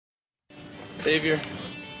Savior.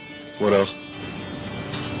 What else?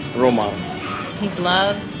 A role model. He's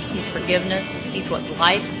love. He's forgiveness. He's what's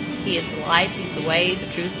life. He is the light. He's the way, the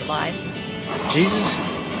truth, the life. Jesus,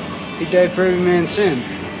 he died for every man's sin.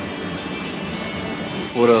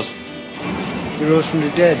 What else? He rose from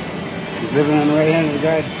the dead. He's living on the right hand of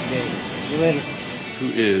God today. See you later. Who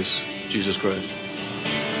is Jesus Christ?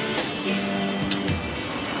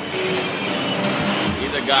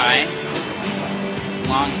 He's a guy,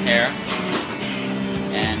 long hair,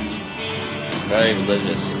 and very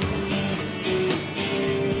religious.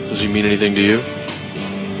 Does he mean anything to you?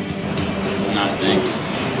 Nothing.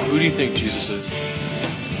 Who do you think Jesus is?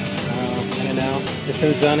 I don't know.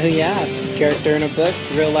 Depends on who you ask. Character in a book,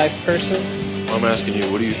 real life person. I'm asking you,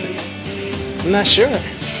 what do you think? I'm not sure. You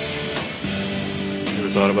ever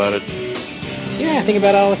thought about it? Yeah, I think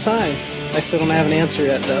about it all the time. I still don't have an answer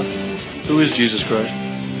yet, though. Who is Jesus Christ?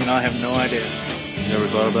 No, I have no idea. You never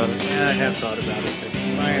thought about it? Yeah, I have thought about it. But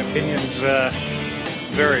my opinions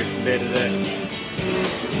vary from day to day.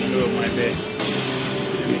 Who it might be.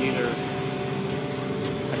 Either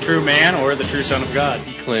a true man or the true Son of God.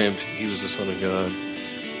 He claimed he was the Son of God,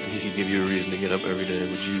 and he could give you a reason to get up every day.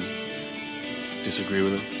 Would you disagree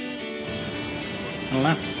with him? I don't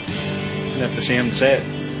know. You'd have to see him to say it.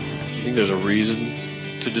 You think there's a reason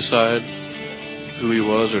to decide who he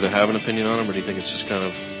was or to have an opinion on him, or do you think it's just kind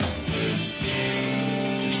of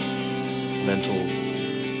just mental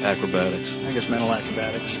acrobatics? I guess mental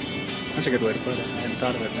acrobatics. That's a good way to put it. I hadn't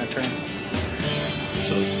thought of it in that term.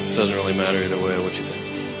 So it doesn't really matter either way what you think.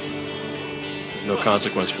 There's no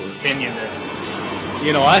consequence for it. Opinion that,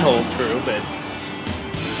 I hold true, but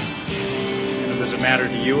does it matter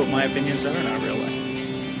to you what my opinions are? Not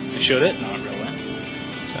really. Should it? Not really.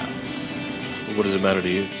 So. What does it matter to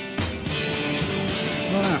you?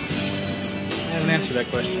 I don't know. I haven't answered that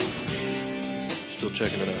question. Still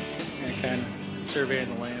checking it out. Yeah, kind of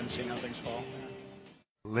surveying the land, seeing how things fall.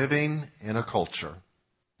 Living in a culture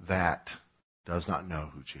that does not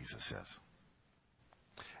know who Jesus is.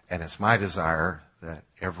 And it's my desire that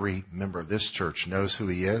every member of this church knows who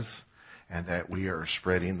he is and that we are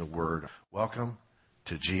spreading the word. Welcome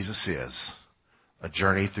to Jesus Is, a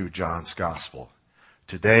journey through John's Gospel.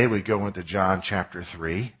 Today we go into John chapter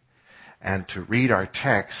 3. And to read our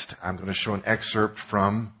text, I'm going to show an excerpt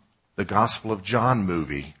from the Gospel of John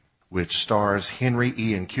movie, which stars Henry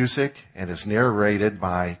Ian Cusick and is narrated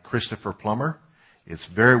by Christopher Plummer. It's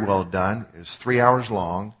very well done. It's 3 hours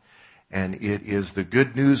long, and it is the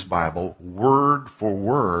Good News Bible, word for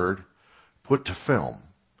word, put to film.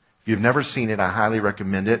 If you've never seen it, I highly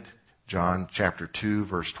recommend it. John chapter 2,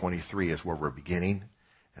 verse 23 is where we're beginning,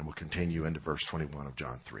 and we'll continue into verse 21 of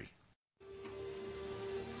John 3.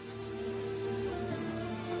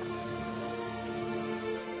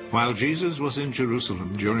 While Jesus was in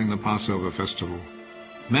Jerusalem during the Passover festival,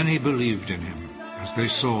 many believed in him as they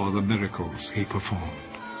saw the miracles he performed.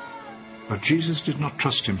 But Jesus did not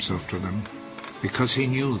trust himself to them because he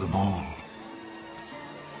knew them all.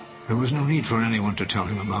 There was no need for anyone to tell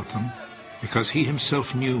him about them because he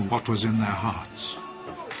himself knew what was in their hearts.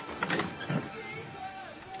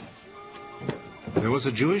 There was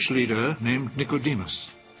a Jewish leader named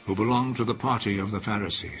Nicodemus who belonged to the party of the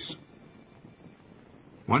Pharisees.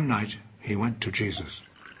 One night, he went to Jesus.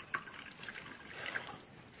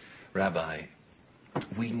 Rabbi,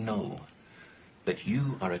 we know that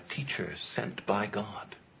you are a teacher sent by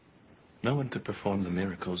God. No one could perform the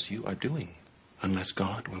miracles you are doing unless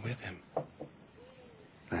God were with him.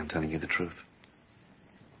 I am telling you the truth.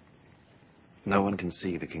 No one can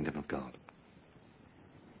see the kingdom of God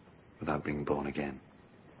without being born again.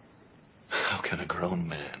 How can a grown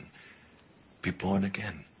man be born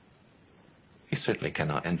again? He certainly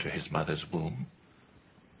cannot enter his mother's womb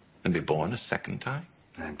and be born a second time.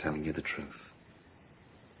 I am telling you the truth.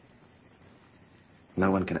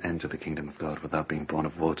 No one can enter the kingdom of God without being born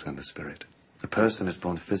of water and the Spirit. A person is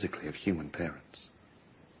born physically of human parents,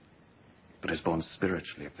 but is born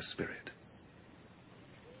spiritually of the Spirit.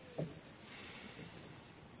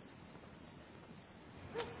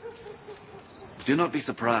 Do not be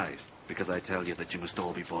surprised because I tell you that you must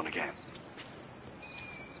all be born again.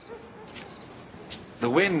 The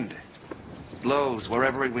wind blows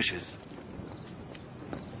wherever it wishes.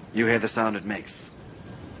 You hear the sound it makes,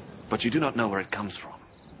 but you do not know where it comes from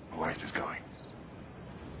or where it is going.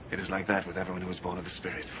 It is like that with everyone who is born of the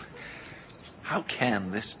Spirit. How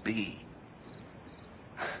can this be?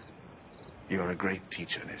 You are a great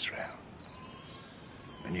teacher in Israel,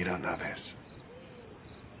 and you don't know this.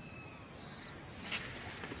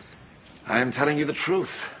 I am telling you the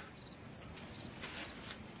truth.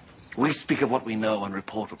 We speak of what we know and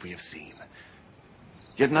report what we have seen.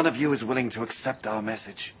 Yet none of you is willing to accept our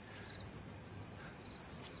message.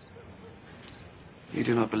 You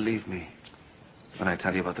do not believe me when I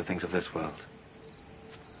tell you about the things of this world.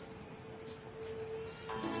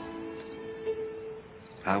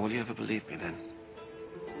 How will you ever believe me then,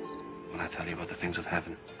 when I tell you about the things of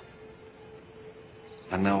heaven?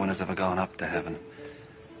 And no one has ever gone up to heaven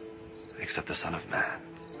except the Son of Man,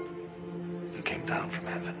 who came down from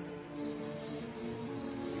heaven.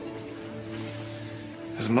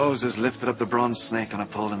 As Moses lifted up the bronze snake on a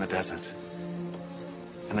pole in the desert,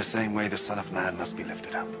 in the same way the Son of Man must be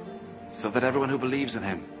lifted up, so that everyone who believes in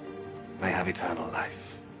him may have eternal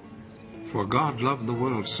life. For God loved the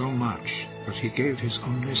world so much that he gave his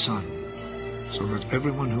only Son, so that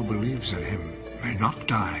everyone who believes in him may not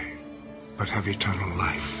die, but have eternal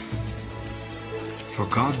life. For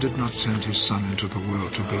God did not send his Son into the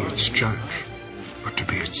world to be its judge, but to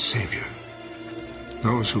be its Savior.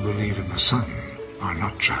 Those who believe in the Son are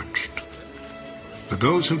not judged. But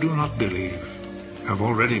those who do not believe have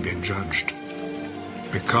already been judged,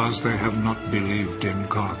 because they have not believed in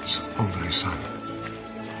God's only Son.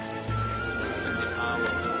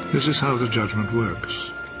 This is how the judgment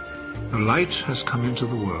works. The light has come into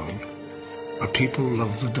the world, but people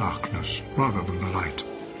love the darkness rather than the light,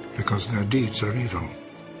 because their deeds are evil.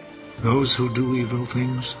 Those who do evil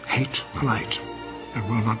things hate the light and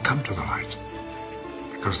will not come to the light,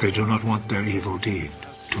 because they do not want their evil deed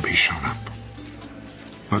to be shown up.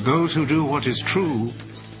 But those who do what is true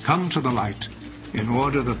come to the light, in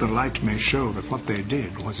order that the light may show that what they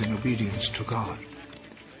did was in obedience to God.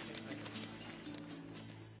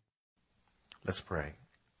 Let's pray.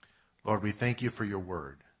 Lord, we thank you for your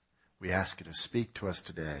word. We ask you to speak to us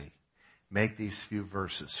today. Make these few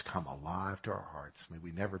verses come alive to our hearts. May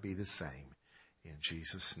we never be the same. In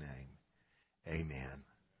Jesus' name, amen.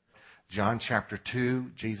 John chapter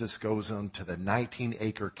 2, Jesus goes on to the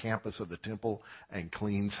 19-acre campus of the temple and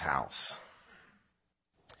cleans house.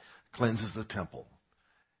 Cleanses the temple.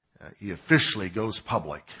 He officially goes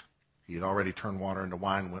public. He had already turned water into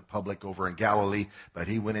wine, went public over in Galilee, but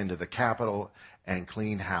he went into the capital and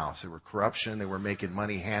cleaned house. There were corruption. They were making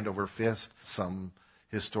money hand over fist. Some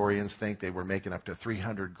historians think they were making up to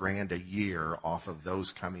 $300,000 a year off of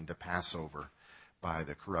those coming to Passover by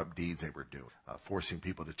the corrupt deeds they were doing, forcing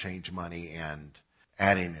people to change money and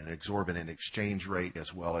adding an exorbitant exchange rate,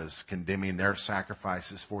 as well as condemning their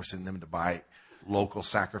sacrifices, forcing them to buy local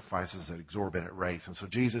sacrifices at exorbitant rates. And so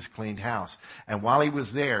Jesus cleaned house. And while he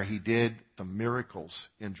was there, he did some miracles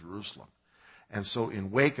in Jerusalem. And so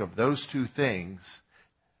in wake of those two things,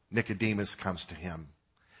 Nicodemus comes to him.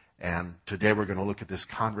 And today we're going to look at this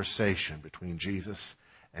conversation between Jesus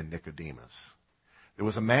and Nicodemus. There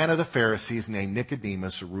was a man of the Pharisees named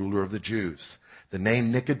Nicodemus, a ruler of the Jews. The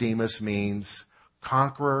name Nicodemus means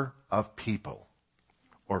conqueror of people,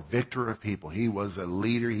 or victor of people. He was a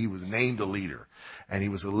leader. He was named a leader. And he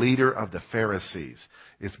was a leader of the Pharisees.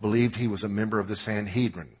 It's believed he was a member of the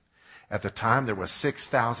Sanhedrin. At the time, there were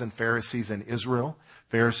 6,000 Pharisees in Israel.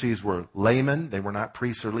 Pharisees were laymen. They were not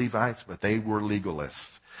priests or Levites, but they were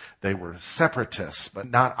legalists. They were separatists, but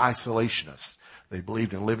not isolationists. They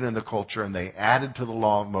believed in living in the culture, and they added to the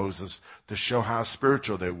law of Moses to show how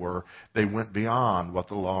spiritual they were. They went beyond what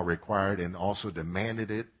the law required and also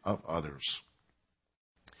demanded it of others.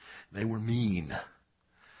 They were mean,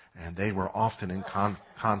 and they were often in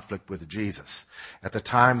conflict with Jesus. At the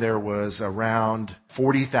time, there was around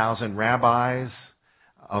 40,000 rabbis,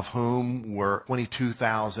 of whom were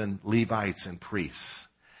 22,000 Levites and priests.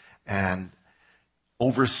 And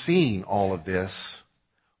overseeing all of this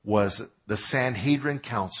was the Sanhedrin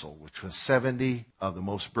Council, which was 70 of the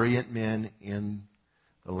most brilliant men in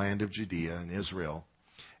the land of Judea and Israel.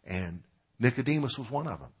 And Nicodemus was one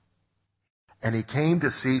of them. And he came to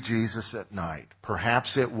see Jesus at night.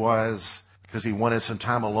 Perhaps it was because he wanted some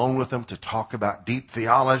time alone with him to talk about deep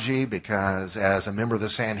theology, because as a member of the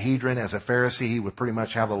Sanhedrin, as a Pharisee, he would pretty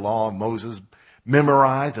much have the law of Moses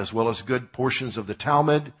memorized, as well as good portions of the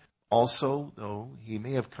Talmud. Also, though, he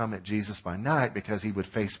may have come at Jesus by night because he would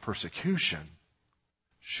face persecution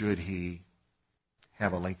should he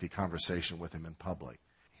have a lengthy conversation with him in public.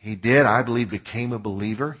 He did, I believe, became a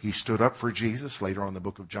believer. He stood up for Jesus. Later on in the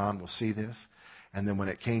book of John, we'll see this. And then when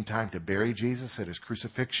it came time to bury Jesus at his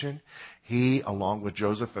crucifixion, he, along with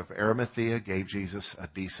Joseph of Arimathea, gave Jesus a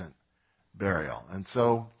decent burial. And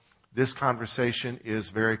so this conversation is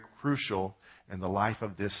very crucial in the life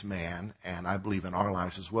of this man, and I believe in our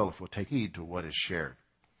lives as well, if we'll take heed to what is shared.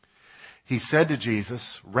 He said to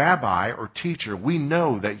Jesus, "Rabbi," or teacher, "we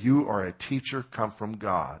know that you are a teacher come from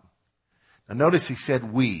God." Now notice he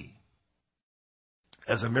said we.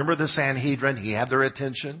 As a member of the Sanhedrin, he had their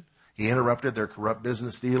attention. He interrupted their corrupt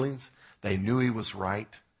business dealings. They knew he was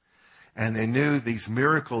right. And they knew these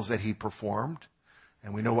miracles that he performed.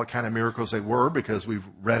 And we know what kind of miracles they were because we've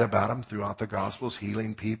read about them throughout the Gospels,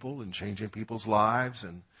 healing people and changing people's lives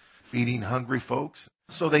and feeding hungry folks.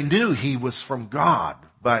 So they knew he was from God.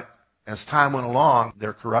 But as time went along,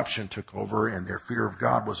 their corruption took over and their fear of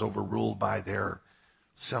God was overruled by their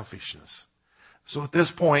selfishness. So at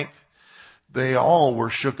this point, they all were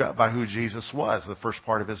shook up by who Jesus was, the first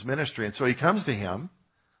part of his ministry. And so he comes to him,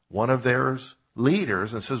 one of their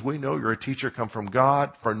leaders, and says, we know you're a teacher come from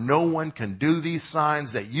God, for no one can do these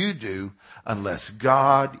signs that you do unless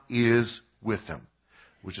God is with them.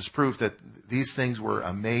 Which is proof that these things were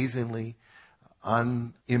amazingly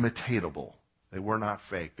unimitatable. They were not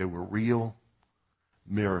fake. They were real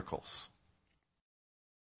miracles.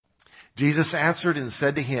 Jesus answered and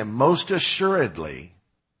said to him, most assuredly,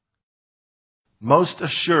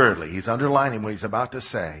 he's underlining what he's about to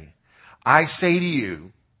say, I say to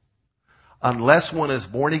you, unless one is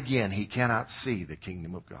born again, he cannot see the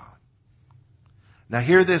kingdom of God. Now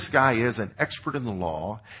here this guy is an expert in the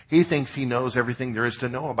law. He thinks he knows everything there is to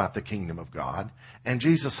know about the kingdom of God. And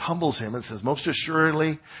Jesus humbles him and says, most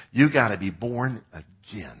assuredly, you got to be born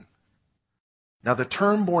again. Now the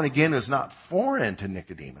term born again is not foreign to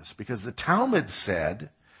Nicodemus because the Talmud said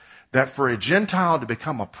that for a Gentile to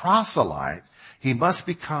become a proselyte, he must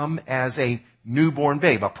become as a newborn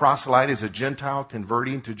babe. A proselyte is a Gentile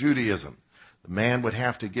converting to Judaism. The man would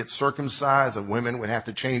have to get circumcised. The women would have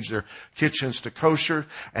to change their kitchens to kosher.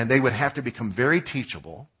 And they would have to become very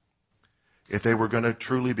teachable if they were going to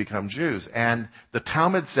truly become Jews. And the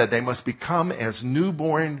Talmud said they must become as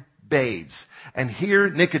newborn babes. And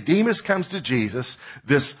here Nicodemus comes to Jesus,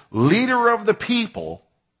 this leader of the people,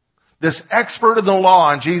 this expert of the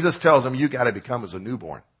law, and Jesus tells him, you got to become as a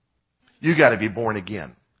newborn. You got to be born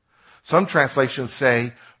again. Some translations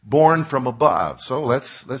say born from above. So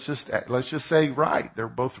let's just say right. They're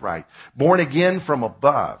both right. Born again from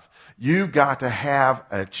above. You got to have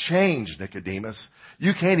a change, Nicodemus.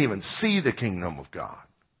 You can't even see the kingdom of God.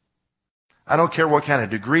 I don't care what kind of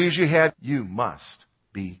degrees you have. You must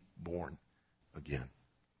be born again.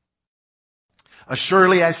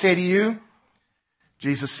 Surely I say to you,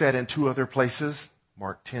 Jesus said in two other places,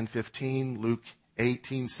 Mark 10:15, Luke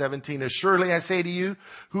 18:17, surely I say to you,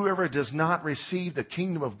 whoever does not receive the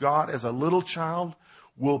kingdom of God as a little child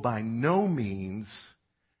will by no means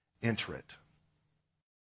enter it.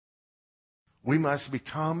 We must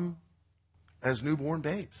become as newborn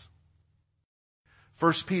babes.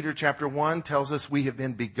 1 Peter chapter 1 tells us we have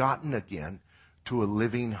been begotten again to a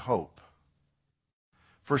living hope.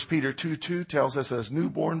 1 Peter 2:2 tells us as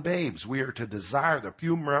newborn babes we are to desire the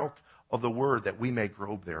pure milk of the word that we may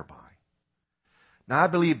grow thereby. Now, I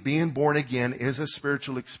believe being born again is a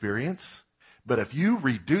spiritual experience, but if you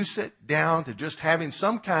reduce it down to just having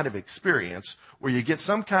some kind of experience where you get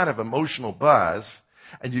some kind of emotional buzz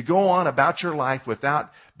and you go on about your life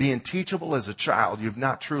without being teachable as a child, you've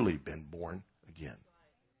not truly been born again.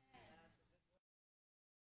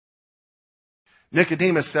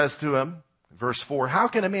 Nicodemus says to him, verse 4, how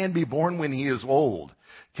can a man be born when he is old?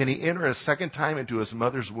 Can he enter a second time into his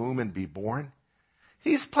mother's womb and be born?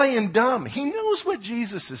 He's playing dumb. He knows what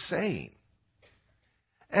Jesus is saying.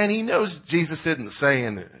 And he knows Jesus isn't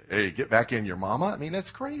saying, hey, get back in your mama. I mean, that's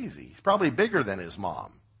crazy. He's probably bigger than his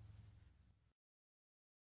mom.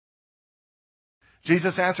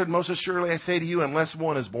 Jesus answered, most assuredly I say to you, unless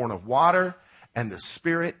one is born of water and the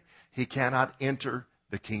Spirit, he cannot enter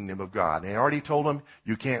the kingdom of God. And I already told him,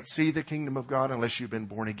 you can't see the kingdom of God unless you've been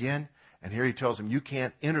born again. And here he tells him, you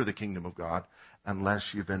can't enter the kingdom of God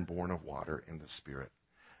unless you've been born of water and the Spirit.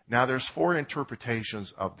 Now there's four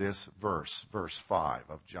interpretations of this verse 5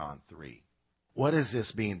 of John 3. What is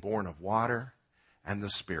this being born of water and the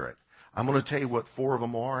Spirit? I'm going to tell you what four of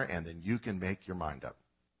them are, and then you can make your mind up.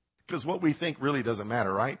 Because what we think really doesn't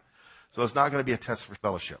matter, right? So it's not going to be a test for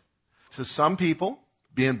fellowship. To some people,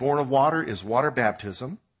 being born of water is water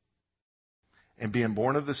baptism. And being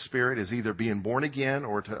born of the Spirit is either being born again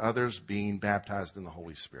or to others being baptized in the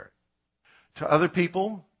Holy Spirit. To other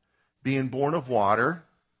people, being born of water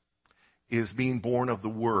is being born of the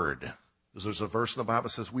Word. There's a verse in the Bible that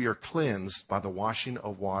says we are cleansed by the washing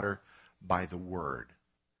of water by the Word.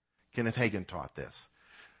 Kenneth Hagin taught this.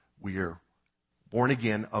 We are born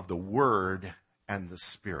again of the Word and the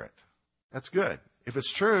Spirit. That's good. If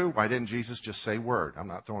it's true, why didn't Jesus just say Word? I'm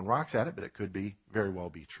not throwing rocks at it, but it could very well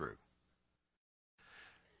be true.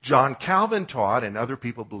 John Calvin taught, and other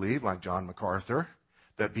people believe, like John MacArthur,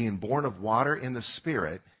 that being born of water in the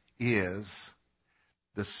Spirit is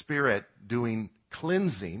the Spirit doing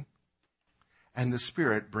cleansing and the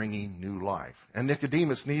Spirit bringing new life. And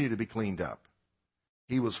Nicodemus needed to be cleaned up.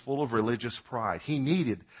 He was full of religious pride. He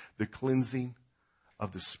needed the cleansing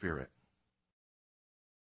of the Spirit.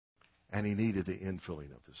 And he needed the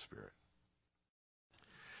infilling of the Spirit.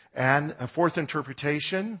 And a fourth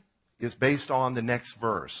interpretation is based on the next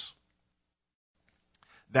verse.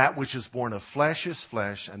 That which is born of flesh is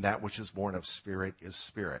flesh, and that which is born of spirit is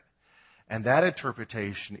spirit. And that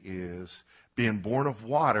interpretation is being born of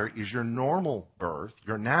water is your normal birth,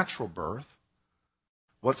 your natural birth.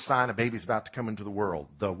 What sign a baby's about to come into the world?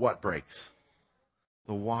 The what breaks?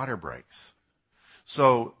 The water breaks.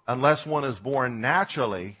 So unless one is born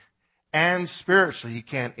naturally and spiritually, he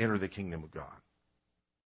can't enter the kingdom of God.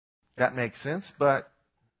 That makes sense, but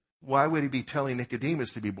why would he be telling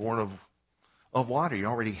Nicodemus to be born of water? He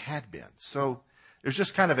already had been. So there's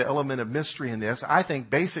just kind of an element of mystery in this. I think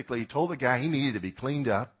basically he told the guy he needed to be cleaned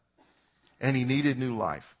up and he needed new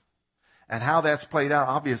life. And how that's played out,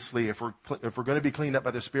 obviously, if we're going to be cleaned up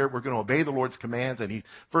by the Spirit, we're going to obey the Lord's commands. And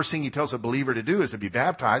first thing he tells a believer to do is to be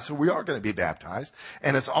baptized. So we are going to be baptized.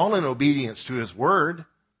 And it's all in obedience to his word,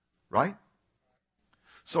 right?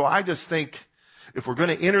 So I just think if we're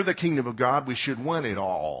going to enter the kingdom of God, we should want it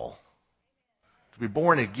all. To be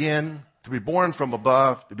born again, to be born from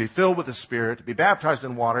above, to be filled with the Spirit, to be baptized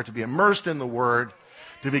in water, to be immersed in the Word,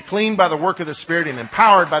 to be cleaned by the work of the Spirit and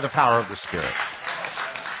empowered by the power of the Spirit.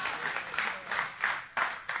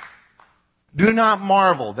 Do not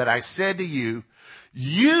marvel that I said to you,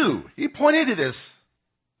 he pointed to this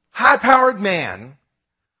high-powered man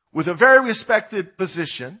with a very respected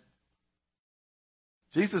position.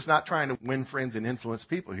 Jesus is not trying to win friends and influence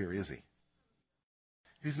people here, is he?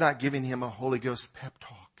 He's not giving him a Holy Ghost pep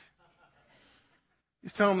talk.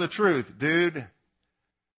 He's telling him the truth. Dude,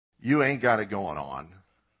 you ain't got it going on.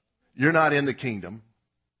 You're not in the kingdom.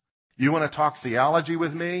 You want to talk theology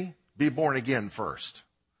with me? Be born again first.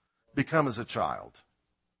 Become as a child.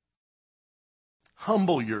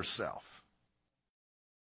 Humble yourself.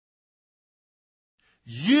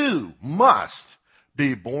 You must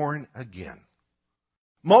be born again.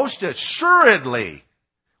 Most assuredly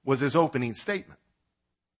was his opening statement.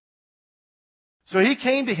 So he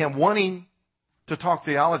came to him wanting to talk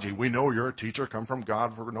theology. We know you're a teacher, come from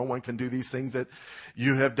God, for no one can do these things that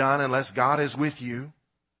you have done unless God is with you.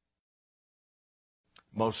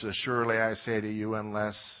 Most assuredly I say to you,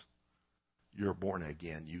 unless you're born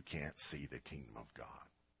again, you can't see the kingdom of God.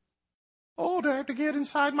 Oh, do I have to get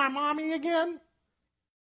inside my mommy again?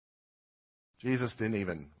 Jesus didn't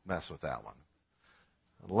even mess with that one.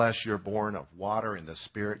 Unless you're born of water and the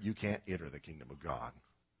Spirit, you can't enter the kingdom of God.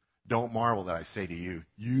 Don't marvel that I say to you,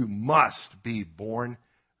 you must be born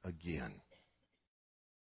again.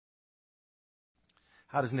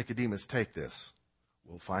 How does Nicodemus take this?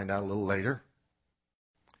 We'll find out a little later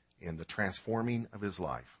in the transforming of his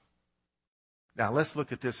life. Now let's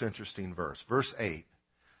look at this interesting verse. Verse 8.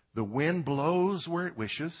 The wind blows where it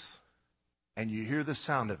wishes, and you hear the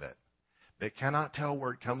sound of it, but cannot tell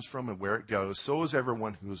where it comes from and where it goes. So is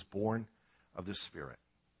everyone who is born of the Spirit.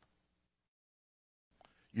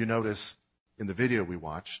 You notice in the video we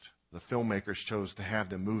watched, the filmmakers chose to have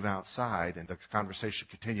them move outside and the conversation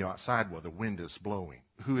continue outside while the wind is blowing.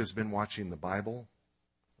 Who has been watching the Bible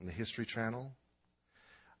on the History Channel?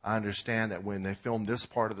 I understand that when they filmed this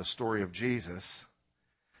part of the story of Jesus,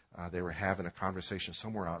 they were having a conversation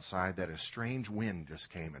somewhere outside that a strange wind just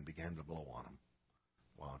came and began to blow on them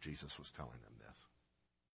while Jesus was telling them this.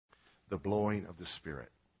 The blowing of the Spirit.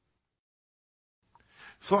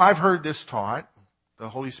 So I've heard this taught. The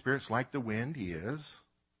Holy Spirit's like the wind. He is.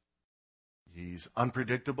 He's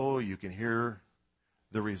unpredictable. You can hear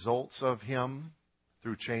the results of him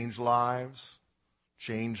through changed lives,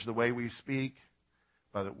 change the way we speak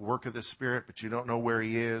by the work of the Spirit, but you don't know where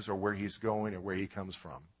he is or where he's going or where he comes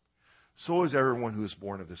from. So is everyone who is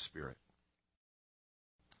born of the Spirit.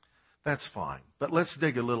 That's fine. But let's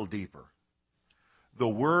dig a little deeper. The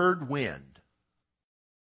word wind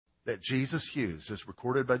that Jesus used, as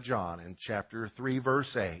recorded by John in chapter 3,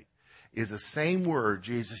 verse 8, is the same word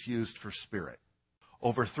Jesus used for spirit.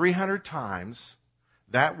 Over 300 times,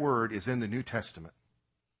 that word is in the New Testament.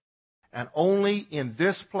 And only in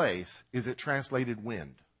this place is it translated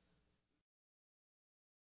wind.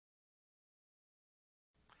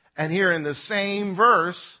 And here in the same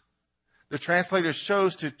verse, the translators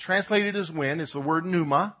chose to translate it as wind. It's the word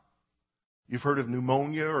pneuma. You've heard of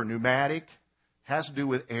pneumonia or pneumatic. Has to do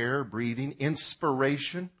with air, breathing,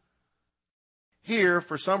 inspiration. Here,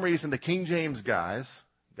 for some reason, the King James guys,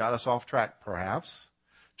 got us off track perhaps,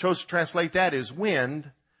 chose to translate that as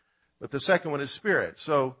wind, but the second one is spirit.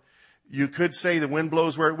 So you could say the wind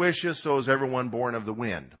blows where it wishes, so is everyone born of the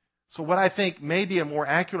wind. So what I think may be a more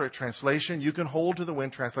accurate translation, you can hold to the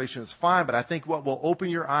Wind translation, it's fine, but I think what will open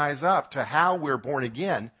your eyes up to how we're born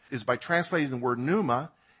again is by translating the word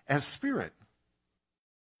pneuma as spirit.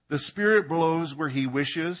 The Spirit blows where he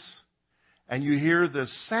wishes, and you hear the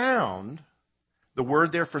sound. The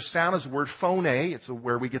word there for sound is the word phone. It's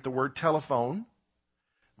where we get the word telephone,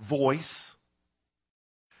 voice.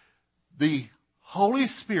 The Holy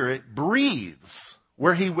Spirit breathes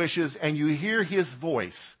where he wishes, and you hear his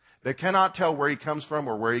voice that cannot tell where he comes from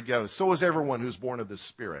or where he goes. So is everyone who's born of the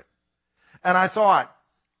Spirit. And I thought,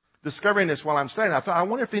 discovering this while I'm studying, I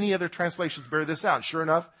wonder if any other translations bear this out. And sure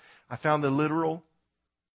enough, I found the literal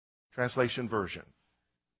translation version,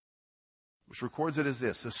 which records it as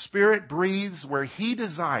this: the Spirit breathes where he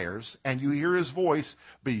desires, and you hear his voice,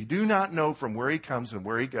 but you do not know from where he comes and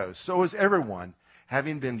where he goes. So is everyone,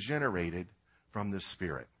 having been generated from the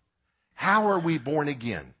Spirit. How are we born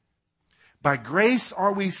again? By grace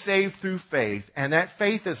are we saved through faith, and that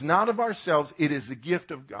faith is not of ourselves, it is the gift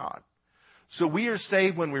of God. So we are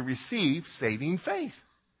saved when we receive saving faith.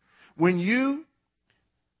 When you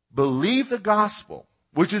believe the gospel,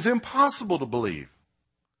 which is impossible to believe.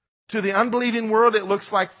 To the unbelieving world, it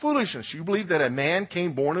looks like foolishness. You believe that a man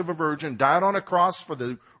came born of a virgin, died on a cross for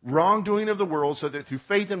the wrongdoing of the world, so that through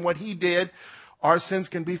faith in what he did, our sins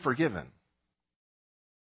can be forgiven.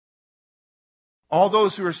 All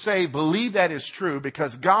those who are saved believe that is true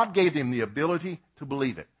because God gave them the ability to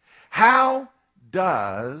believe it. How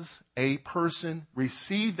does a person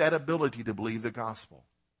receive that ability to believe the gospel?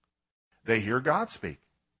 They hear God speak.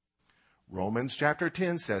 Romans chapter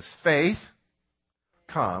 10 says faith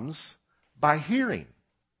comes by hearing.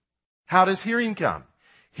 How does hearing come?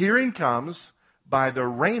 Hearing comes by the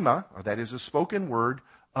rhema, or that is a spoken word,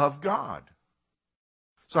 of God.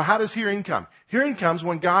 So how does hearing come? Hearing comes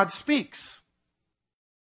when God speaks.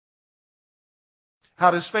 How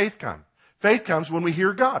does faith come? Faith comes when we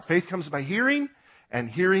hear God. Faith comes by hearing, and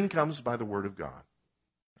hearing comes by the word of God.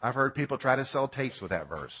 I've heard people try to sell tapes with that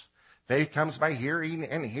verse. Faith comes by hearing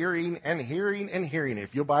and hearing and hearing and hearing.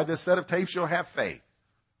 If you'll buy this set of tapes, you'll have faith.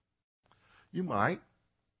 You might.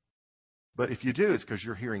 But if you do, it's because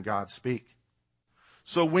you're hearing God speak.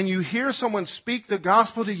 So when you hear someone speak the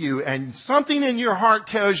gospel to you and something in your heart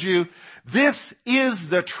tells you this is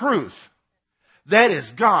the truth, that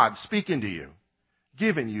is God speaking to you,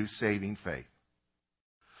 giving you saving faith.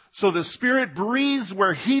 So the Spirit breathes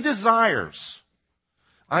where he desires.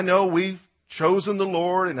 I know we've chosen the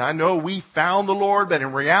Lord, and I know we found the Lord, but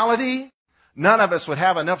in reality, none of us would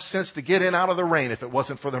have enough sense to get in out of the rain if it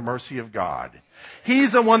wasn't for the mercy of God.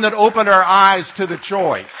 He's the one that opened our eyes to the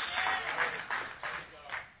choice.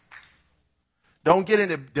 Don't get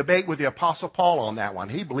into debate with the Apostle Paul on that one.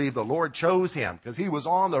 He believed the Lord chose him because he was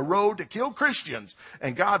on the road to kill Christians,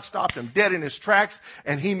 and God stopped him dead in his tracks,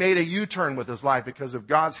 and he made a U-turn with his life because of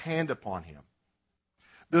God's hand upon him.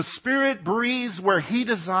 The Spirit breathes where he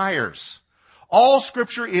desires. All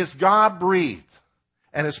Scripture is God-breathed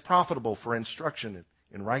and is profitable for instruction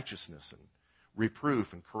in righteousness and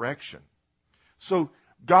reproof and correction. So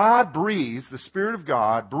God breathes, the Spirit of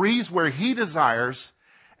God breathes where he desires,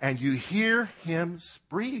 and you hear him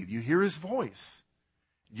breathe. You hear his voice.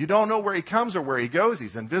 You don't know where he comes or where he goes.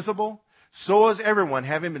 He's invisible. So is everyone,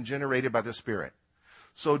 having been generated by the Spirit.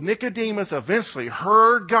 So Nicodemus eventually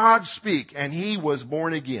heard God speak, and he was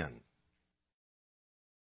born again.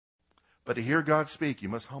 But to hear God speak, you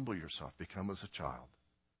must humble yourself, become as a child,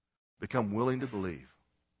 become willing to believe.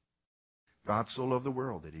 God so loved the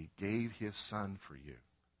world that he gave his Son for you.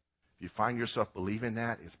 If you find yourself believing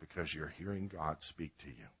that, it's because you're hearing God speak to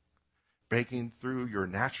you, breaking through your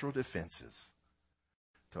natural defenses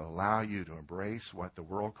to allow you to embrace what the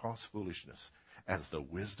world calls foolishness as the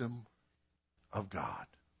wisdom of God.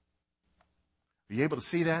 Are you able to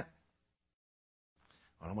see that?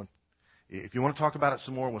 If you want to talk about it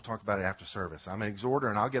some more, we'll talk about it after service. I'm an exhorter,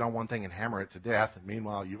 and I'll get on one thing and hammer it to death. And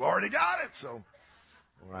meanwhile, you've already got it. So,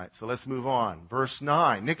 all right, so let's move on. Verse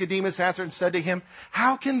 9. Nicodemus answered and said to him,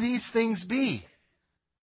 "How can these things be?"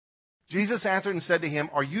 Jesus answered and said to him,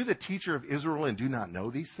 "Are you the teacher of Israel and do not know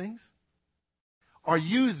these things? Are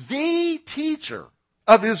you the teacher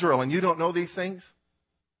of Israel and you don't know these things?"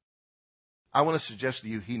 I want to suggest to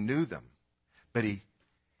you he knew them, but he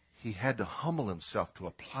had to humble himself to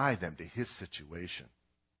apply them to his situation.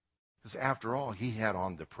 Because after all, he had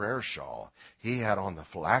on the prayer shawl. He had on the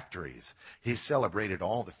phylacteries. He celebrated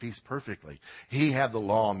all the feasts perfectly. He had the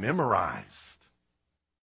law memorized.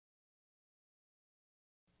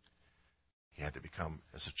 He had to become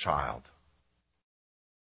as a child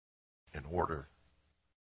in order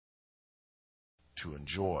to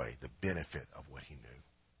enjoy the benefit of what he knew.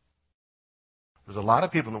 There's a lot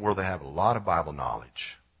of people in the world that have a lot of Bible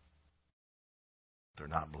knowledge. They're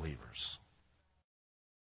not believers.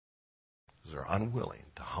 They're unwilling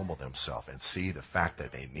to humble themselves and see the fact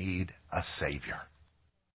that they need a Savior.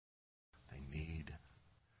 They need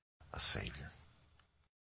a Savior.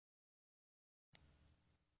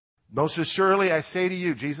 Most assuredly I say to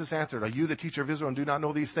you, Jesus answered, are you the teacher of Israel and do not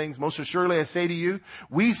know these things? Most assuredly I say to you,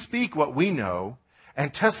 we speak what we know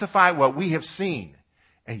and testify what we have seen,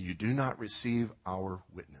 and you do not receive our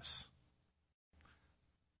witness.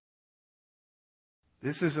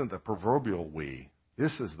 This isn't the proverbial we.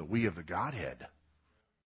 This is the we of the Godhead.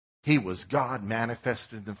 He was God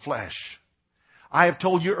manifested in the flesh. I have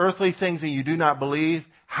told you earthly things and you do not believe.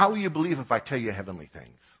 How will you believe if I tell you heavenly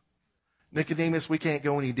things? Nicodemus, we can't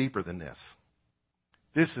go any deeper than this.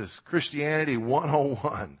 This is Christianity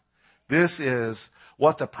 101. This is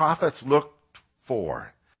what the prophets looked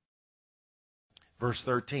for. Verse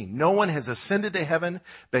 13, no one has ascended to heaven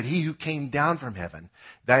but he who came down from heaven,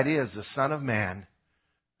 that is, the Son of Man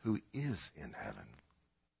who is in heaven.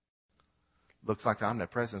 Looks like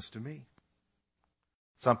omnipresence to me.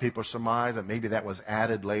 Some people surmise that maybe that was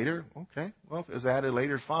added later. Okay, well, if it was added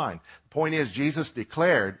later, fine. The point is, Jesus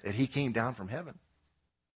declared that he came down from heaven.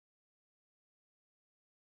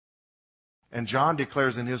 And John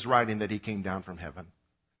declares in his writing that he came down from heaven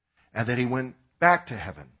and that he went back to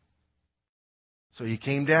heaven. So he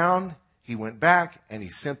came down, he went back, and he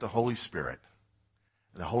sent the Holy Spirit.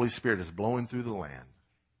 And the Holy Spirit is blowing through the land,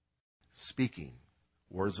 speaking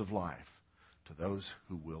words of life to those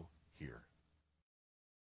who will hear.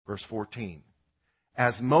 Verse 14,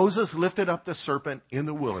 as Moses lifted up the serpent in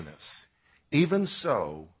the wilderness, even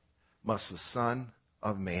so must the Son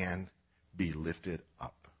of Man be lifted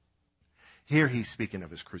up. Here he's speaking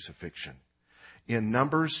of his crucifixion. In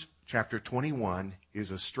Numbers chapter 21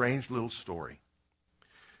 is a strange little story.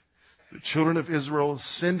 The children of Israel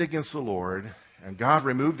sinned against the Lord, and God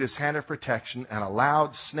removed his hand of protection and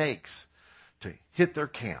allowed snakes to hit their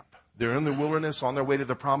camp. They're in the wilderness on their way to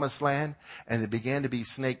the promised land, and they began to be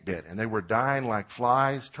snake bit, and they were dying like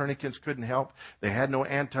flies. Tourniquets couldn't help. They had no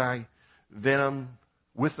anti-venom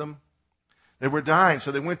with them. They were dying,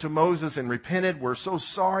 so they went to Moses and repented. We're so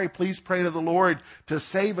sorry. Please pray to the Lord to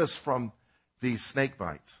save us from these snake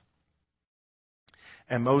bites.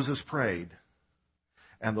 And Moses prayed,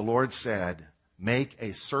 and the Lord said, make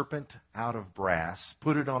a serpent out of brass,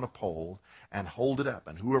 put it on a pole, and hold it up.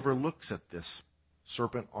 And whoever looks at this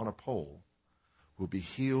serpent on a pole will be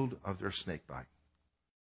healed of their snake bite.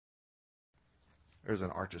 There's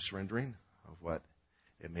an artist's rendering of what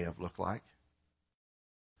it may have looked like.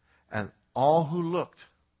 And all who looked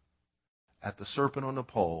at the serpent on the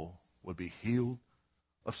pole would be healed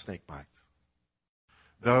of snake bites.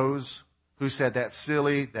 Those who said, that's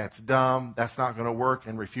silly, that's dumb, that's not going to work,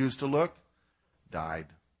 and refused to look, died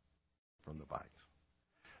from the bites.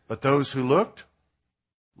 But those who looked,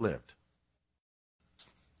 lived.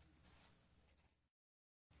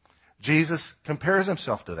 Jesus compares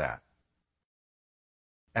himself to that.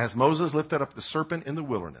 As Moses lifted up the serpent in the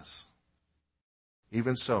wilderness,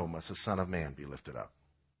 even so must the Son of Man be lifted up,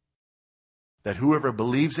 that whoever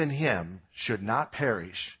believes in him should not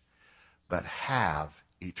perish, but have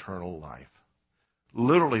eternal life.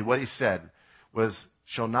 Literally what he said was,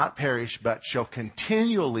 shall not perish, but shall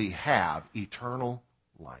continually have eternal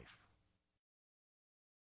life.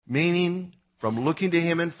 Meaning, from looking to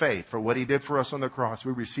him in faith for what he did for us on the cross,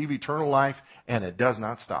 we receive eternal life, and it does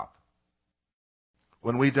not stop.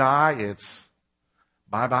 When we die, it's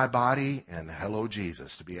bye-bye body and hello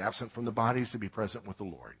Jesus. To be absent from the body is to be present with the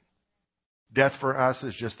Lord. Death for us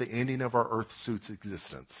is just the ending of our earth suit's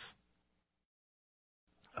existence.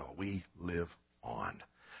 Oh, we live on.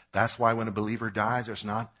 That's why when a believer dies, there's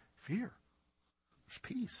not fear. There's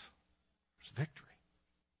peace. There's victory.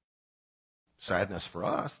 Sadness for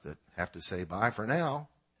us that have to say bye for now,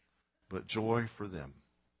 but joy for them.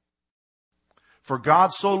 For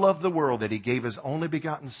God so loved the world that he gave his only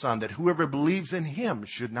begotten Son, that whoever believes in him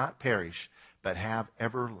should not perish, but have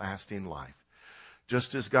everlasting life.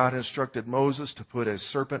 Just as God instructed Moses to put a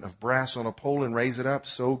serpent of brass on a pole and raise it up,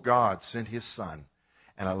 so God sent his Son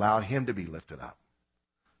and allowed him to be lifted up,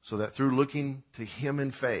 so that through looking to him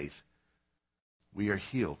in faith, we are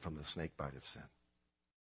healed from the snake bite of sin.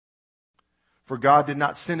 For God did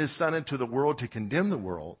not send his Son into the world to condemn the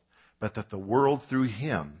world, but that the world through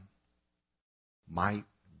him might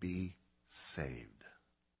be saved.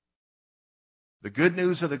 The good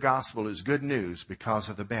news of the gospel is good news because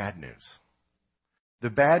of the bad news. The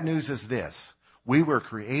bad news is this: we were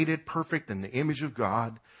created perfect in the image of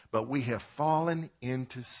God, but we have fallen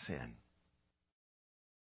into sin.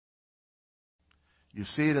 You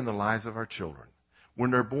see it in the lives of our children.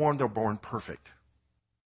 When they're born perfect.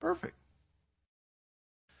 Perfect.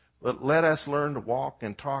 But let us learn to walk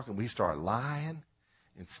and talk, and we start lying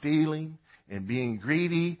and stealing and being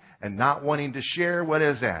greedy and not wanting to share. What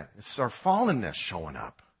is that? It's our fallenness showing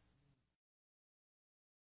up.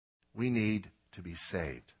 We need to be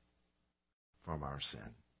saved from our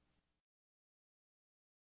sin.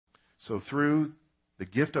 So through the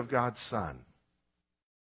gift of God's Son,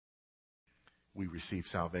 we receive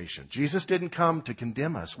salvation. Jesus didn't come to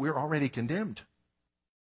condemn us. We're already condemned.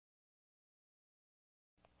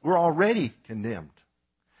 We're already condemned.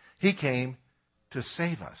 He came to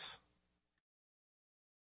save us.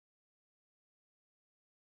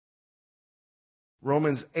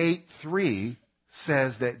 Romans 8:3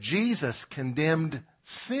 says that Jesus condemned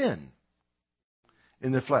sin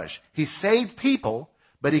in the flesh. He saved people,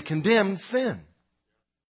 but he condemned sin.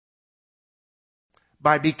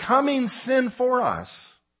 By becoming sin for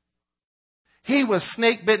us, he was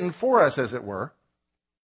snake bitten for us, as it were.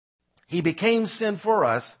 He became sin for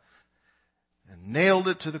us and nailed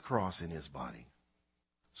it to the cross in his body,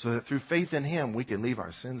 so that through faith in him we can leave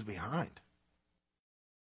our sins behind.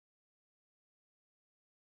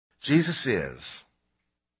 Jesus is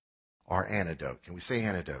our antidote. Can we say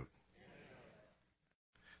antidote?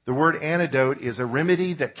 The word antidote is a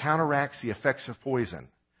remedy that counteracts the effects of poison.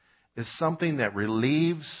 It's something that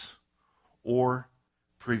relieves or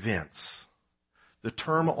prevents. The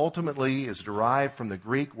term ultimately is derived from the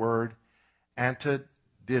Greek word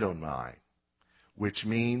ANTIDOTE, which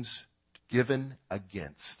means given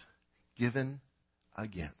against. Given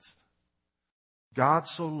against. God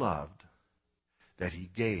so loved that he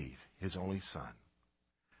gave his only Son,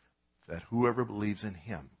 that whoever believes in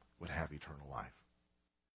him would have eternal life.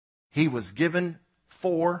 He was given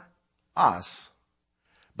for us,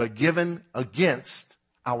 but given against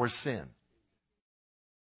our sin.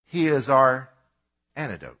 He is our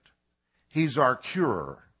antidote. He's our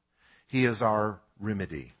cure. He is our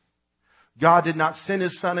remedy. God did not send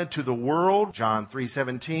his Son into the world, John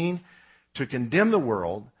 3:17, to condemn the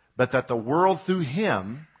world, but that the world through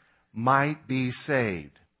him might be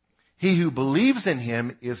saved. He who believes in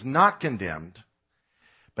him is not condemned,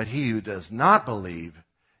 but he who does not believe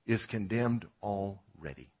is condemned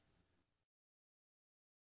already.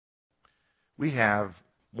 We have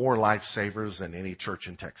more lifesavers than any church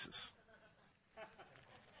in Texas.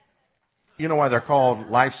 You know why they're called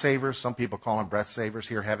lifesavers? Some people call them breath savers.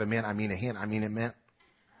 Here, have a mint. I mean a hint. I mean a mint.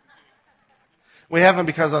 We have them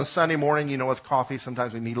because on Sunday morning, you know, with coffee,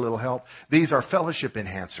 sometimes we need a little help. These are fellowship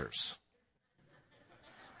enhancers.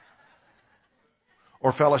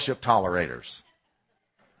 Or fellowship tolerators.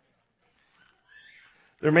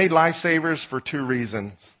 They're made lifesavers for two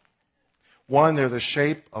reasons. One, they're the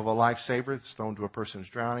shape of a lifesaver that's thrown to a person's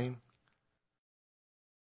drowning.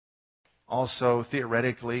 Also,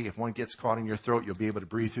 theoretically, if one gets caught in your throat, you'll be able to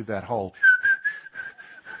breathe through that hole.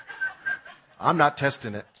 I'm not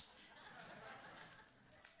testing it.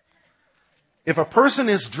 If a person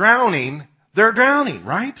is drowning, they're drowning,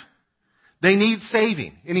 right? They need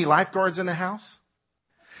saving. Any lifeguards in the house?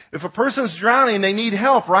 If a person's drowning, they need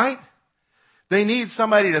help, right? They need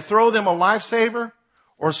somebody to throw them a lifesaver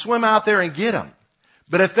or swim out there and get them.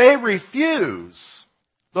 But if they refuse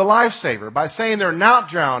the lifesaver by saying they're not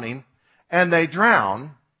drowning and they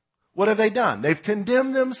drown, what have they done? They've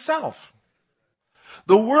condemned themselves.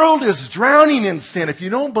 The world is drowning in sin. If you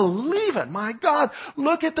don't believe it, my God,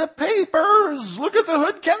 look at the papers. Look at the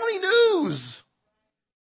Hood County News.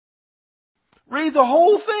 Read the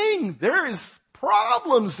whole thing. There is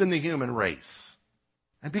problems in the human race.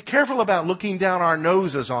 And be careful about looking down our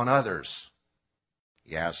noses on others.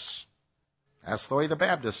 Yes, that's the way the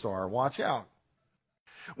Baptists are. Watch out.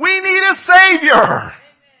 We need a Savior.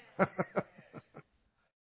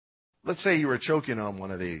 Let's say you were choking on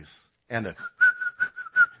one of these and the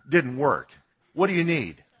didn't work. What do you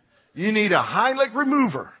need? You need a Heimlich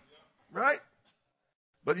remover, right?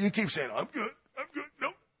 But you keep saying, I'm good.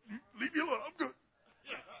 No, leave me alone. I'm good.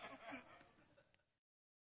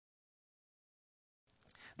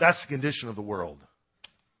 That's the condition of the world.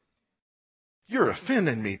 You're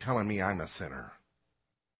offending me telling me I'm a sinner.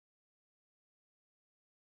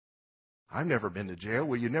 I've never been to jail.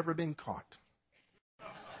 Well, you've never been caught.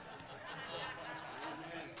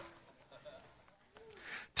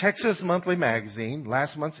 Texas Monthly Magazine,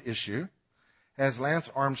 last month's issue, has Lance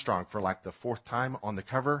Armstrong for like the fourth time on the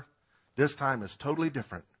cover. This time is totally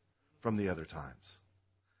different from the other times.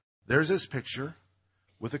 There's his picture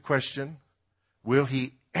with a question, will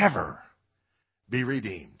he ever be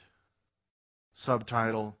redeemed?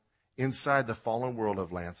 Subtitle, Inside the Fallen World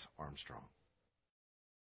of Lance Armstrong.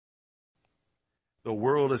 The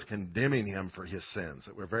world is condemning him for his sins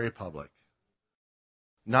that were very public.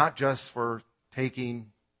 Not just for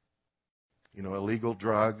taking, illegal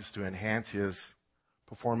drugs to enhance his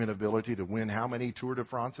performing ability to win how many Tour de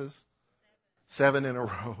France's? 7 in a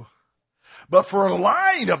row. But for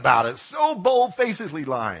lying about it, so bold-facedly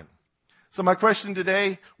lying. So my question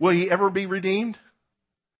today, will he ever be redeemed?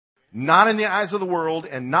 Not in the eyes of the world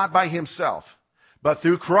and not by himself, but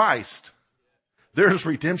through Christ. There's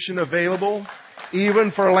redemption available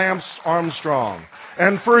even for Lance Armstrong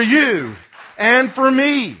and for you and for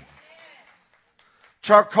me.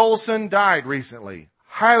 Chuck Colson died recently.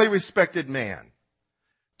 Highly respected man.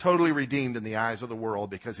 Totally redeemed in the eyes of the world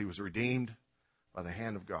because he was redeemed by the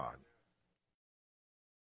hand of God.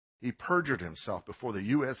 He perjured himself before the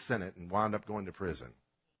U.S. Senate and wound up going to prison.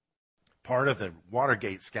 Part of the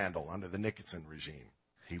Watergate scandal under the Nixon regime.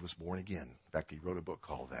 He was born again. In fact, he wrote a book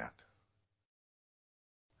called that.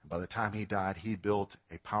 And by the time he died, he built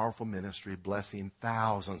a powerful ministry blessing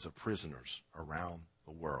thousands of prisoners around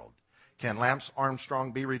the world. Can Lance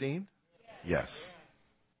Armstrong be redeemed? Yes.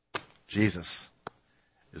 Jesus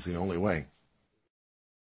is the only way.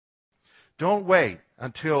 Don't wait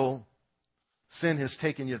until sin has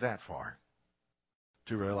taken you that far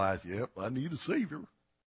to realize, yep, I need a Savior.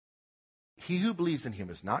 He who believes in him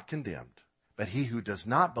is not condemned, but he who does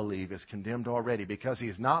not believe is condemned already because he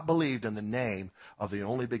has not believed in the name of the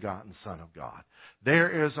only begotten Son of God. There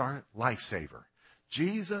is our lifesaver.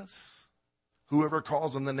 Jesus, whoever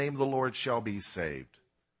calls on the name of the Lord shall be saved.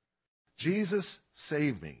 Jesus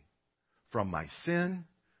saved me from my sin,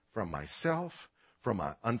 from myself, from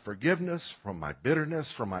my unforgiveness, from my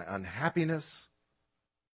bitterness, from my unhappiness,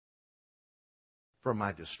 from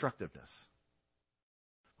my destructiveness.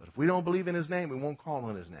 But if we don't believe in his name, we won't call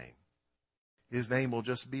on his name. His name will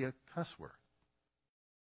just be a cuss word.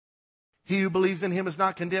 He who believes in him is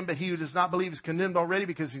not condemned, but he who does not believe is condemned already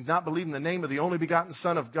because he's not believed in the name of the only begotten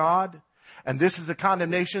Son of God. And this is a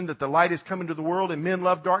condemnation that the light is come into the world and men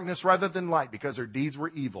love darkness rather than light because their deeds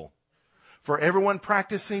were evil. For everyone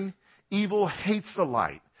practicing evil hates the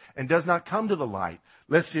light and does not come to the light,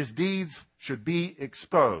 lest his deeds should be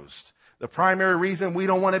exposed. The primary reason we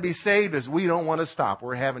don't want to be saved is we don't want to stop.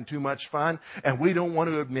 We're having too much fun, and we don't want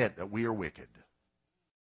to admit that we are wicked.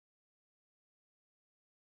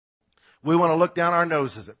 We want to look down our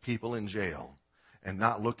noses at people in jail and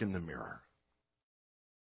not look in the mirror,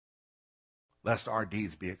 lest our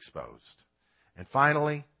deeds be exposed. And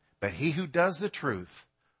finally, but he who does the truth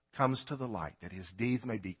comes to the light, that his deeds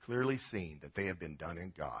may be clearly seen, that they have been done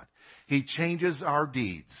in God. He changes our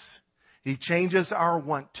deeds. He changes our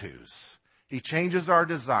want-tos. He changes our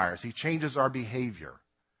desires. He changes our behavior.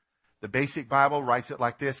 The Basic Bible writes it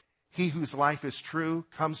like this: he whose life is true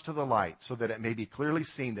comes to the light so that it may be clearly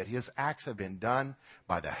seen that his acts have been done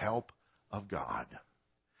by the help of God.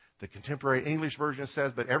 The Contemporary English Version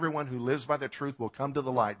says, but everyone who lives by the truth will come to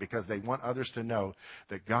the light because they want others to know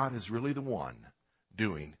that God is really the one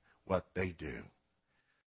doing what they do.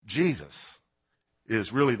 Jesus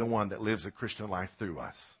is really the one that lives the Christian life through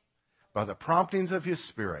us. By the promptings of his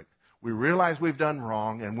Spirit, we realize we've done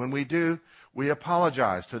wrong, and when we do, we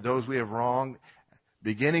apologize to those we have wronged,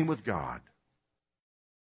 beginning with God.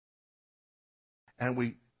 And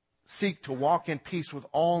we seek to walk in peace with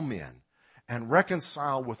all men and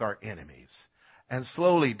reconcile with our enemies. And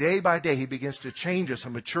slowly, day by day, he begins to change us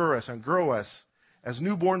and mature us and grow us as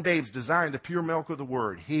newborn babes desiring the pure milk of the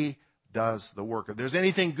Word. He does the work. If there's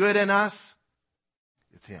anything good in us,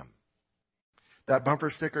 it's him. That bumper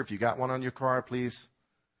sticker, if you got one on your car, please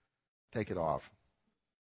take it off.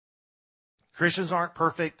 Christians aren't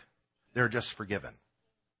perfect. They're just forgiven.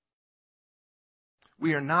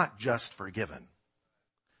 We are not just forgiven.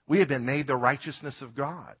 We have been made the righteousness of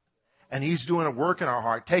God. And he's doing a work in our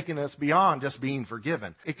heart, taking us beyond just being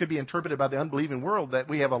forgiven. It could be interpreted by the unbelieving world that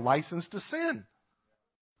we have a license to sin.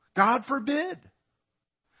 God forbid.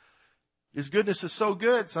 His goodness is so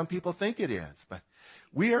good, some people think it is. But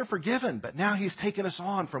we are forgiven, but now he's taken us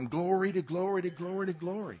on from glory to glory to glory to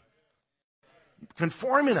glory.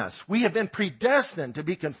 Conforming us. We have been predestined to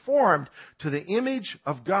be conformed to the image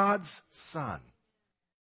of God's Son.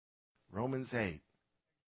 Romans 8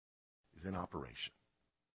 is in operation.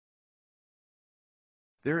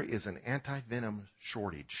 There is an anti-venom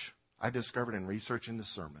shortage. I discovered in researching the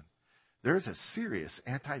sermon. There is a serious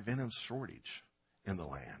anti-venom shortage in the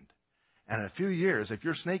land. And in a few years, if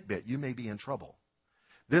you're snake bit, you may be in trouble.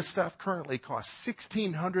 This stuff currently costs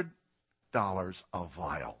 $1,600 a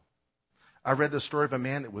vial. I read the story of a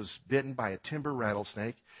man that was bitten by a timber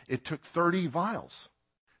rattlesnake. It took 30 vials.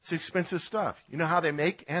 It's expensive stuff. You know how they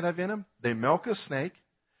make anti-venom? They milk a snake,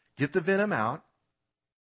 get the venom out,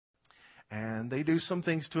 And they do some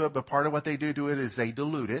things to it, but part of what they do to it is they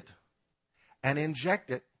dilute it and inject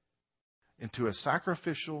it into a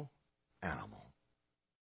sacrificial animal.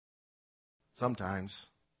 Sometimes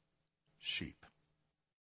sheep.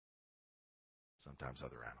 Sometimes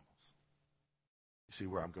other animals. You see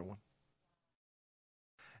where I'm going?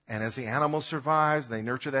 And as the animal survives, they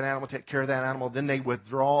nurture that animal, take care of that animal, then they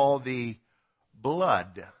withdraw the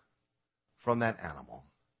blood from that animal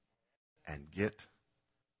and get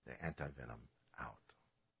the antivenom out.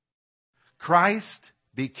 Christ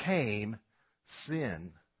became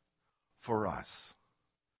sin for us,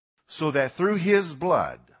 so that through his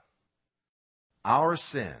blood, our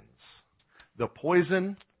sins, the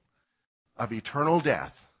poison of eternal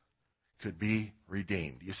death, could be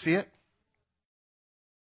redeemed. You see it?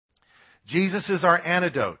 Jesus is our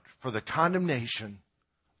antidote for the condemnation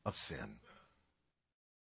of sin.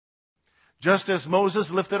 Just as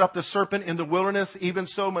Moses lifted up the serpent in the wilderness, even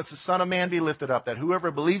so must the Son of Man be lifted up, that whoever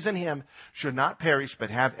believes in him should not perish but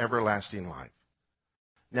have everlasting life.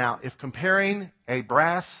 Now, if comparing a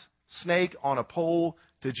brass snake on a pole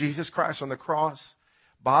to Jesus Christ on the cross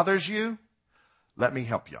bothers you, let me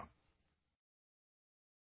help you.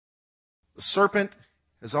 The serpent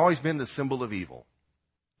has always been the symbol of evil.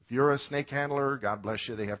 If you're a snake handler, God bless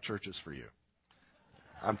you, they have churches for you.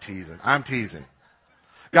 I'm teasing.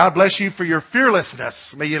 God bless you for your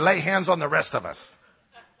fearlessness. May you lay hands on the rest of us.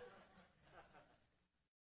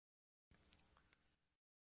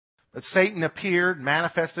 But Satan appeared,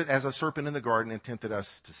 manifested as a serpent in the garden, and tempted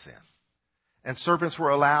us to sin. And serpents were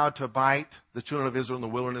allowed to bite the children of Israel in the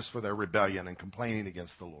wilderness for their rebellion and complaining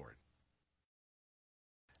against the Lord.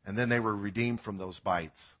 And then they were redeemed from those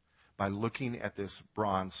bites by looking at this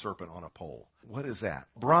bronze serpent on a pole. What is that?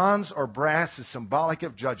 Bronze or brass is symbolic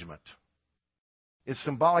of judgment. It's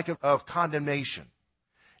symbolic of condemnation.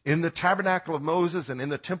 In the tabernacle of Moses and in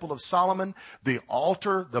the temple of Solomon, the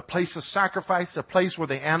altar, the place of sacrifice, the place where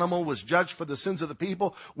the animal was judged for the sins of the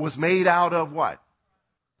people, was made out of what?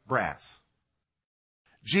 Brass.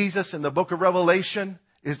 Jesus in the book of Revelation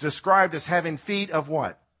is described as having feet of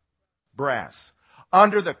what? Brass.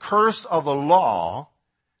 Under the curse of the law,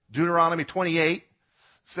 Deuteronomy 28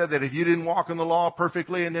 said that if you didn't walk in the law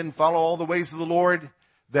perfectly and didn't follow all the ways of the Lord,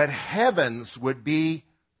 that heavens would be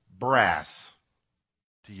brass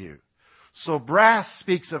to you. So brass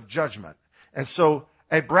speaks of judgment. And so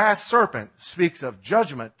a brass serpent speaks of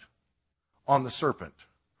judgment on the serpent,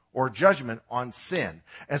 or judgment on sin.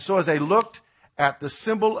 And so as they looked at the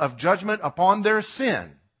symbol of judgment upon their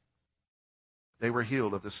sin, they were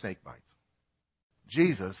healed of the snake bite.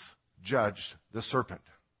 Jesus judged the serpent.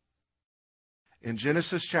 In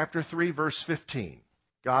Genesis chapter 3, verse 15,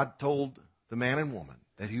 God told the man and woman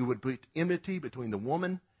that he would put enmity between the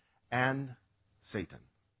woman and Satan,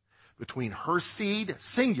 between her seed,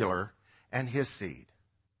 singular, and his seed.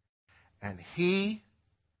 And he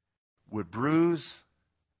would bruise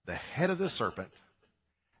the head of the serpent,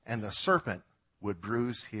 and the serpent would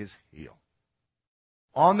bruise his heel.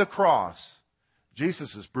 On the cross,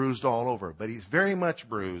 Jesus is bruised all over, but he's very much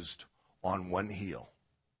bruised on one heel.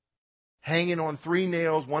 Hanging on 3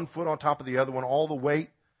 nails, 1 foot on top of the other one, all the weight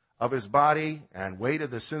of his body and weight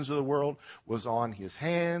of the sins of the world was on his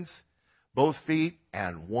hands, both feet,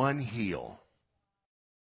 and 1 heel.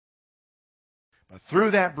 But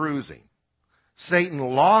through that bruising, Satan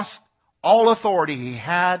lost all authority he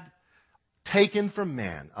had taken from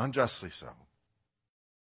man, unjustly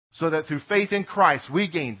so that through faith in Christ, we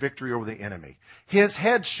gain victory over the enemy. His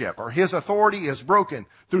headship or his authority is broken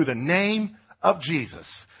through the name of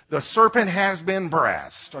Jesus. The serpent has been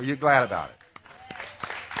brassed. Are you glad about it?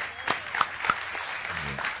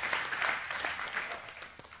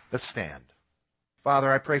 Let's stand.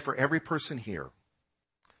 Father, I pray for every person here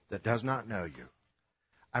that does not know you.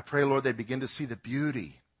 I pray, Lord, they begin to see the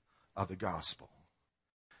beauty of the gospel,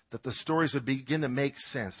 that the stories would begin to make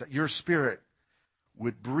sense, that your Spirit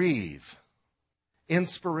would breathe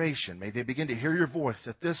inspiration. May they begin to hear your voice,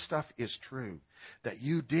 that this stuff is true, that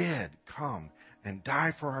you did come and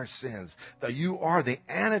die for our sins, that you are the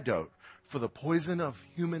antidote for the poison of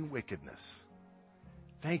human wickedness.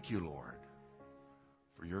 Thank you, Lord,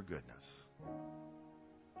 for your goodness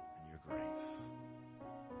and your grace.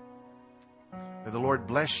 May the Lord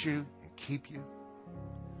bless you and keep you.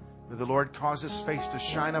 May the Lord cause his face to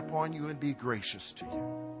shine upon you and be gracious to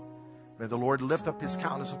you. May the Lord lift up his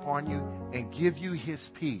countenance upon you and give you his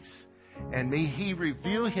peace. And may he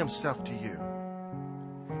reveal himself to you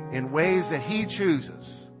in ways that he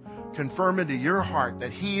chooses, confirming to your heart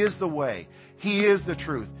that he is the way, he is the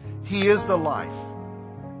truth, he is the life.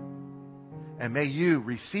 And may you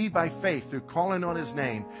receive by faith, through calling on his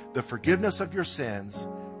name, the forgiveness of your sins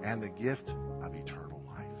and the gift of eternal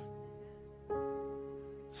life.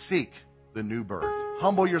 Seek the new birth.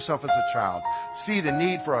 Humble yourself as a child. See the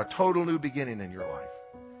need for a total new beginning in your life,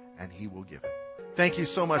 and He will give it. Thank you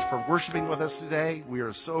so much for worshiping with us today. We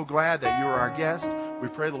are so glad that you are our guest. We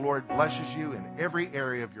pray the Lord blesses you in every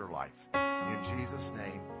area of your life. In Jesus'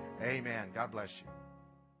 name, amen. God bless you.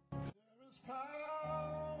 There is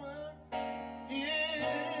power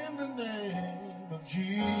in the name of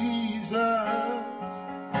Jesus.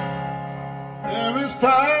 There is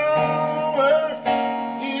power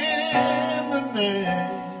in the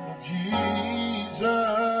name of Jesus.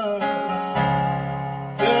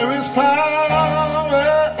 There is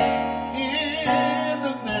power in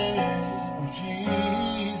the name of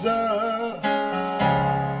Jesus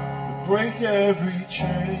to break every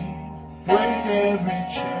chain, break every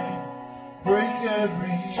chain, break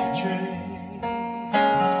every chain,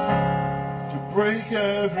 to break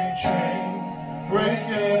every chain, break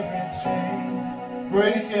every chain,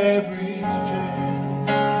 break every chain.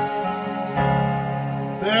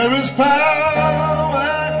 There is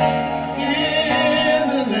power in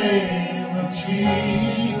the name of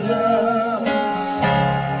Jesus.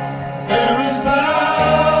 There is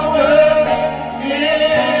power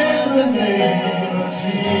in the name of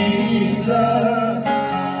Jesus.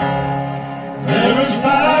 There is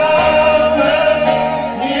power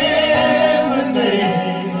in the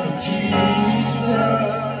name of Jesus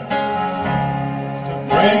to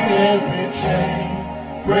break every chain,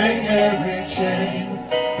 break every chain,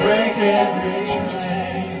 break every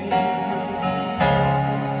chain,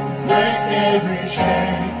 break every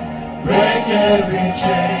chain, break every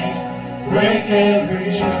chain, break every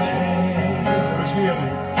chain. There is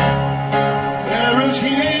healing. There is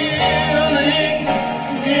healing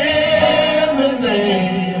in the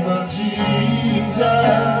name of Jesus.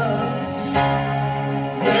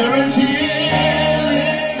 There is healing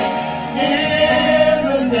in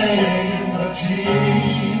the name of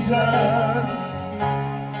Jesus.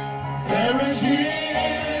 There is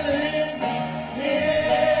healing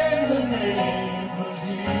in the name of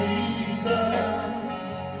Jesus.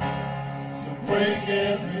 So break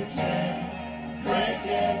every chain, break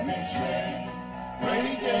every chain,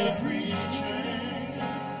 break every chain,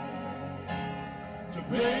 to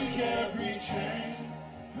break every chain.